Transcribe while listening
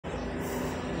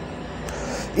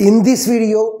In this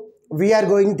video, we are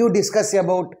going to discuss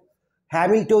about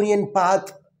Hamiltonian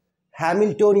path,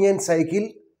 Hamiltonian cycle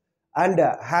and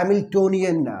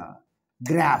Hamiltonian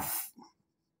graph.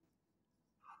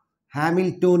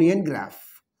 Hamiltonian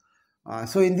graph.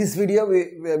 So in this video,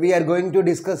 we are going to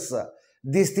discuss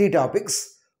these three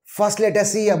topics. First, let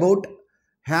us see about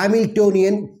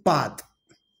Hamiltonian path.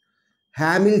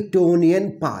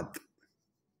 Hamiltonian path.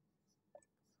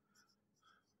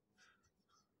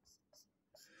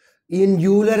 In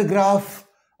Euler graph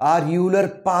or Euler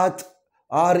path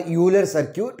or Euler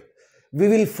circuit, we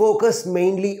will focus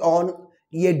mainly on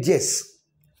edges.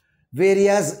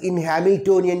 Whereas in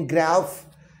Hamiltonian graph,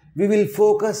 we will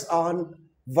focus on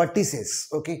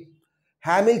vertices. Okay.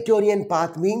 Hamiltonian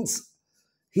path means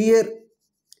here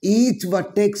each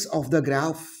vertex of the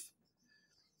graph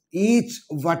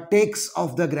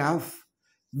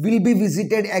will be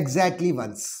visited exactly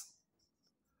once.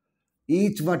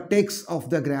 Each vertex of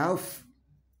the graph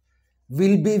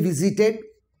will be visited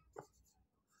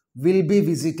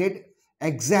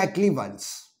exactly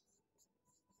once.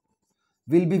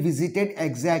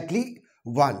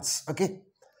 Okay.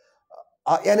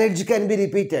 An edge can be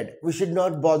repeated. We should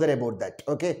not bother about that.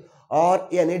 Okay. Or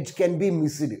an edge can be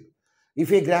missed.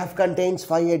 If a graph contains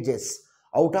 5 edges,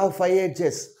 out of 5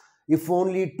 edges, if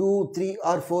only 2, 3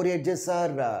 or 4 edges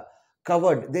are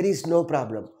covered, there is no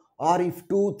problem. Or if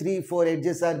 2, 3, 4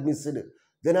 edges are missed,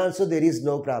 then also there is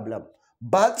no problem.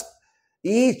 But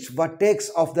each vertex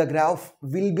of the graph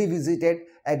will be visited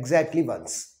exactly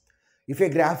once. If a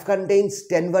graph contains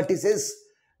 10 vertices,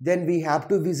 then we have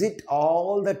to visit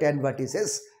all the 10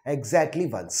 vertices exactly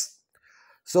once.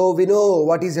 So we know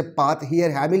what is a path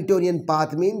here. Hamiltonian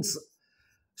path means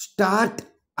start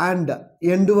and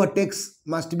end vertex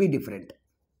must be different.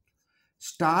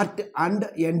 Start and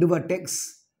end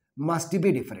vertex must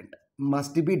be different.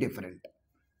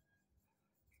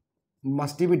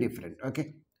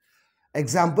 Okay.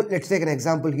 Example, let's take an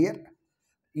example here.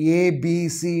 A, B,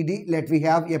 C, D. Let we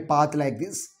have a path like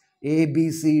this. A,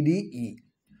 B, C, D, E.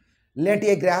 Let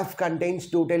a graph contains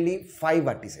totally 5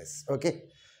 vertices. Okay.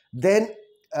 Then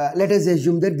let us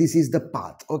assume that this is the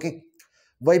path. Okay.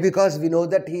 Why? Because we know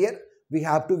that here we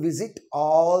have to visit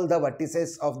all the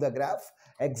vertices of the graph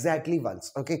exactly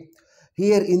once. Okay.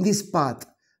 Here in this path,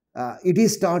 it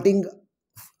is starting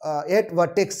at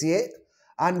vertex A,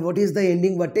 and what is the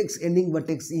ending vertex? Ending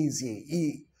vertex is A,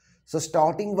 E. So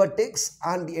starting vertex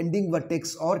and ending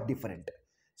vertex are different.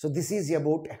 So this is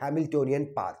about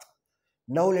Hamiltonian path.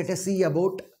 Now let us see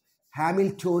about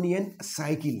Hamiltonian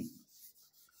cycle.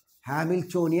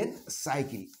 Hamiltonian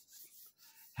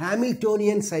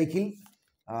cycle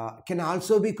can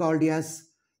also be called as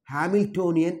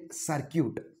Hamiltonian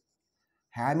circuit.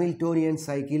 Hamiltonian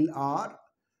cycle or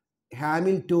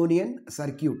Hamiltonian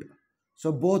circuit.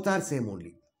 So both are same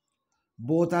only.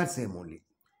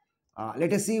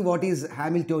 Let us see what is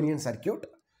Hamiltonian circuit.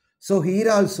 So here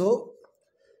also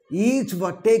each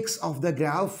vertex of the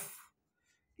graph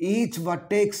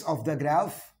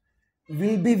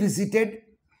will be visited.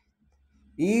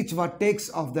 Each vertex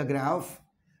of the graph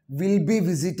will be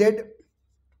visited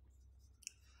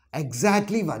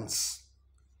exactly once,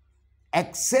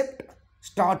 except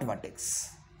start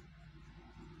vertex.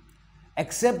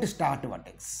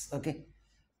 Okay.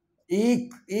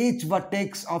 Each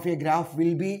vertex of a graph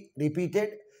will be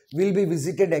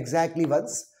visited exactly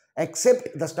once, except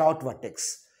the start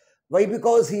vertex. Why?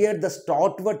 Because here the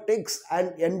start vertex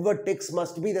and end vertex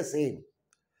must be the same.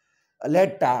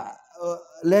 Let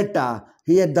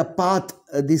here the path,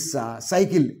 this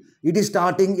cycle, it is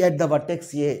starting at the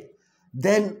vertex A.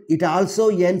 Then it also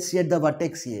ends at the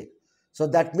vertex A. So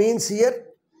that means here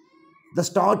the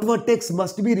start vertex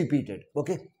must be repeated.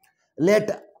 Okay.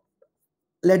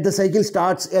 Let the cycle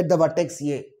starts at the vertex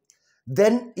A.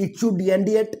 Then it should end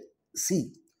at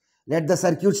C. Let the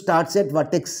circuit starts at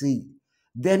vertex C.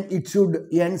 Then it should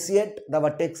end at the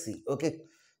vertex C. Okay.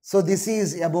 So this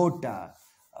is about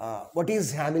what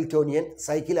is Hamiltonian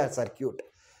cycle or circuit.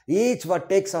 Each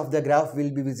vertex of the graph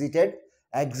will be visited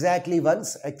exactly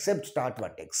once except start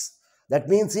vertex. That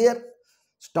means here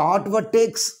start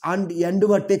vertex and end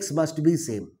vertex must be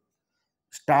same.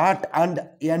 Start and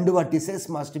end vertices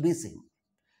must be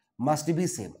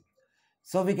same.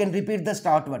 So we can repeat the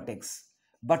start vertex,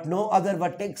 but no other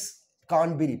vertex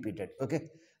can't be repeated. Okay.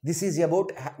 This is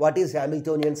about what is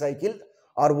Hamiltonian cycle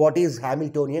or what is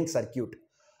Hamiltonian circuit.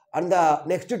 And the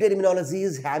next terminology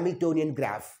is Hamiltonian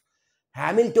graph.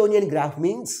 Hamiltonian graph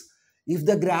means if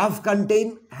the graph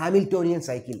contain Hamiltonian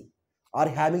cycle or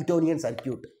Hamiltonian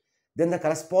circuit, then the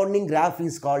corresponding graph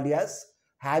is called as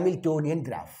Hamiltonian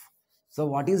graph. So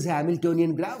what is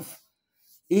Hamiltonian graph?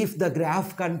 If the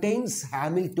graph contains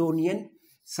Hamiltonian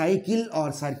cycle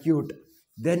or circuit,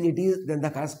 then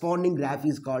the corresponding graph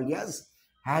is called as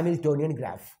Hamiltonian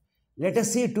graph. Let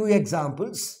us see two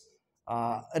examples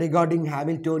regarding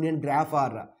Hamiltonian graph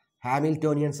or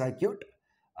Hamiltonian circuit.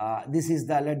 This is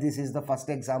the first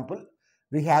example.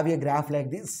 We have a graph like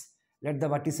this. Let the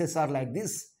vertices are like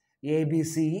this: A, B,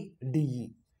 C, D,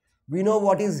 E. We know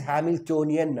what is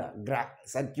Hamiltonian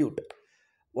circuit.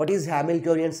 What is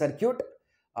Hamiltonian circuit?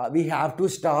 We have to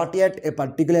start at a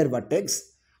particular vertex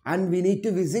and we need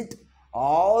to visit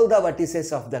all the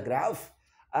vertices of the graph,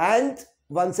 and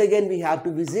once again we have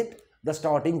to visit the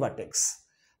starting vertex.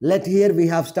 Let here we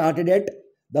have started at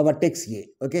the vertex A,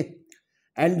 okay,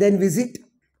 and then visit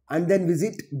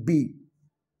B,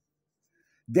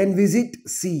 then visit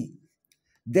C,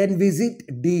 then visit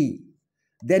D,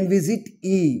 then visit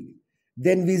E,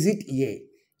 then visit A.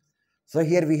 So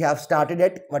here we have started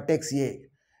at vertex A,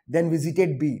 then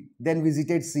visited B, then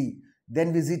visited C,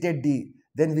 then visited D,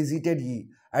 then visited E,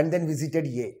 and then visited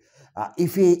A.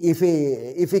 If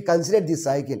we consider this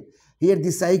cycle, here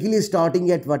this cycle is starting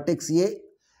at vertex A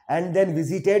and then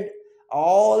visited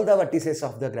all the vertices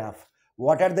of the graph.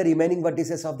 What are the remaining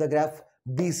vertices of the graph?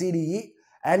 B, C, D, E,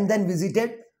 and then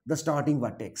visited the starting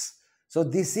vertex. So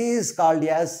this is called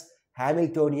as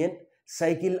Hamiltonian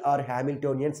cycle or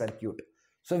Hamiltonian circuit.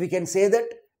 So we can say that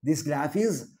this graph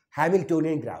is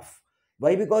Hamiltonian graph.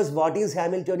 Why? Because what is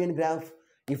Hamiltonian graph?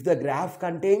 If the graph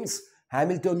contains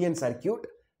Hamiltonian circuit,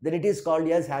 then it is called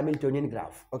as Hamiltonian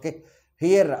graph. Okay.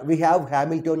 Here we have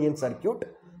Hamiltonian circuit.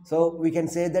 So we can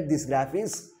say that this graph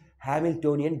is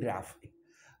Hamiltonian graph.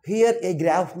 Here a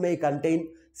graph may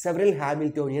contain several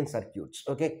Hamiltonian circuits.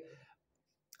 Okay.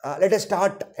 Let us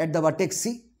start at the vertex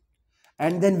C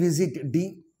and then visit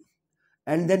D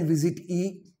and then visit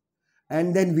E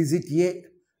and then visit A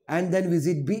and then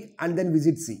visit B and then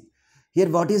visit C. Here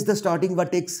what is the starting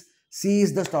vertex? C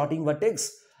is the starting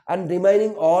vertex and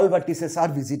remaining all vertices are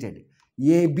visited.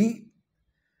 A, B,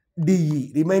 D,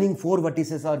 E. Remaining 4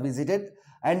 vertices are visited,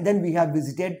 and then we have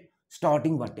visited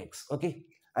starting vertex. Okay.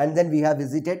 And then we have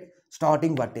visited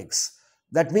starting vertex.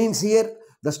 That means here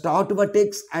the start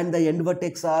vertex and the end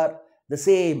vertex are the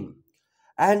same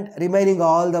and remaining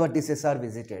all the vertices are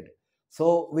visited.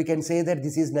 So we can say that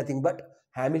this is nothing but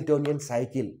Hamiltonian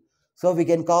cycle. So we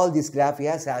can call this graph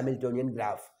as Hamiltonian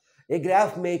graph. A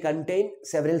graph may contain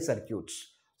several circuits.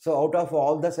 So out of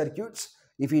all the circuits,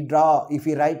 if we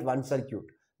write one circuit,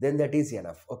 then that is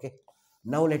enough. Okay.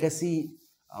 Now let us see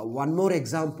one more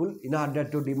example in order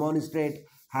to demonstrate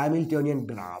Hamiltonian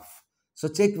graph. So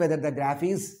check whether the graph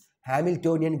is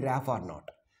Hamiltonian graph or not.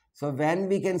 So when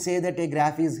we can say that a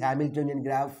graph is Hamiltonian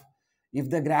graph, if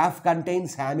the graph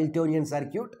contains Hamiltonian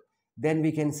circuit, then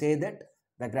we can say that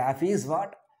the graph is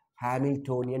what?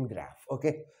 Hamiltonian graph.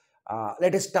 Okay.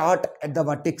 Let us start at the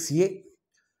vertex A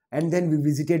and then we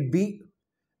visited B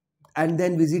and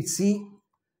then visit C,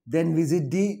 then visit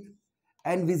D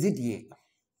and visit A.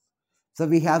 So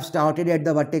we have started at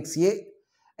the vertex A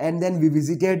and then we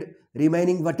visited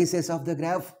remaining vertices of the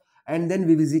graph and then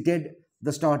we visited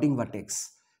the starting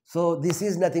vertex. So this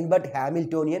is nothing but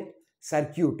Hamiltonian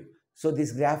circuit. So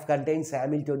this graph contains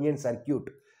Hamiltonian circuit.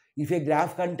 If a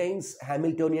graph contains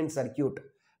Hamiltonian circuit,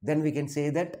 then we can say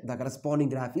that the corresponding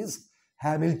graph is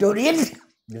Hamiltonian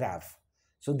graph.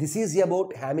 So this is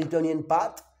about Hamiltonian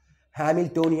path,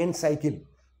 Hamiltonian cycle.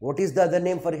 What is the other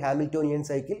name for Hamiltonian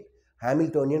cycle?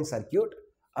 Hamiltonian circuit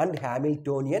and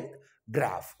Hamiltonian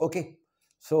graph. Okay.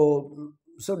 So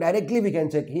directly we can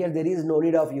check. Here there is no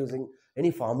need of using any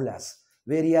formulas.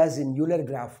 Whereas in Euler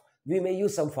graph, we may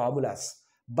use some formulas.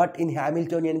 But in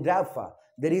Hamiltonian graph,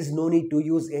 there is no need to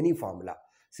use any formula.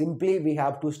 Simply we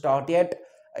have to start at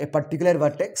a particular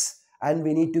vertex and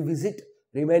we need to visit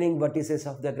remaining vertices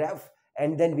of the graph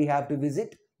and then we have to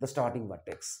visit the starting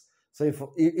vertex. So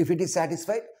if it is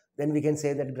satisfied, then we can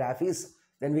say that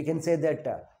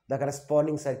the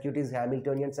corresponding circuit is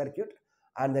Hamiltonian circuit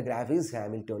and the graph is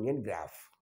Hamiltonian graph.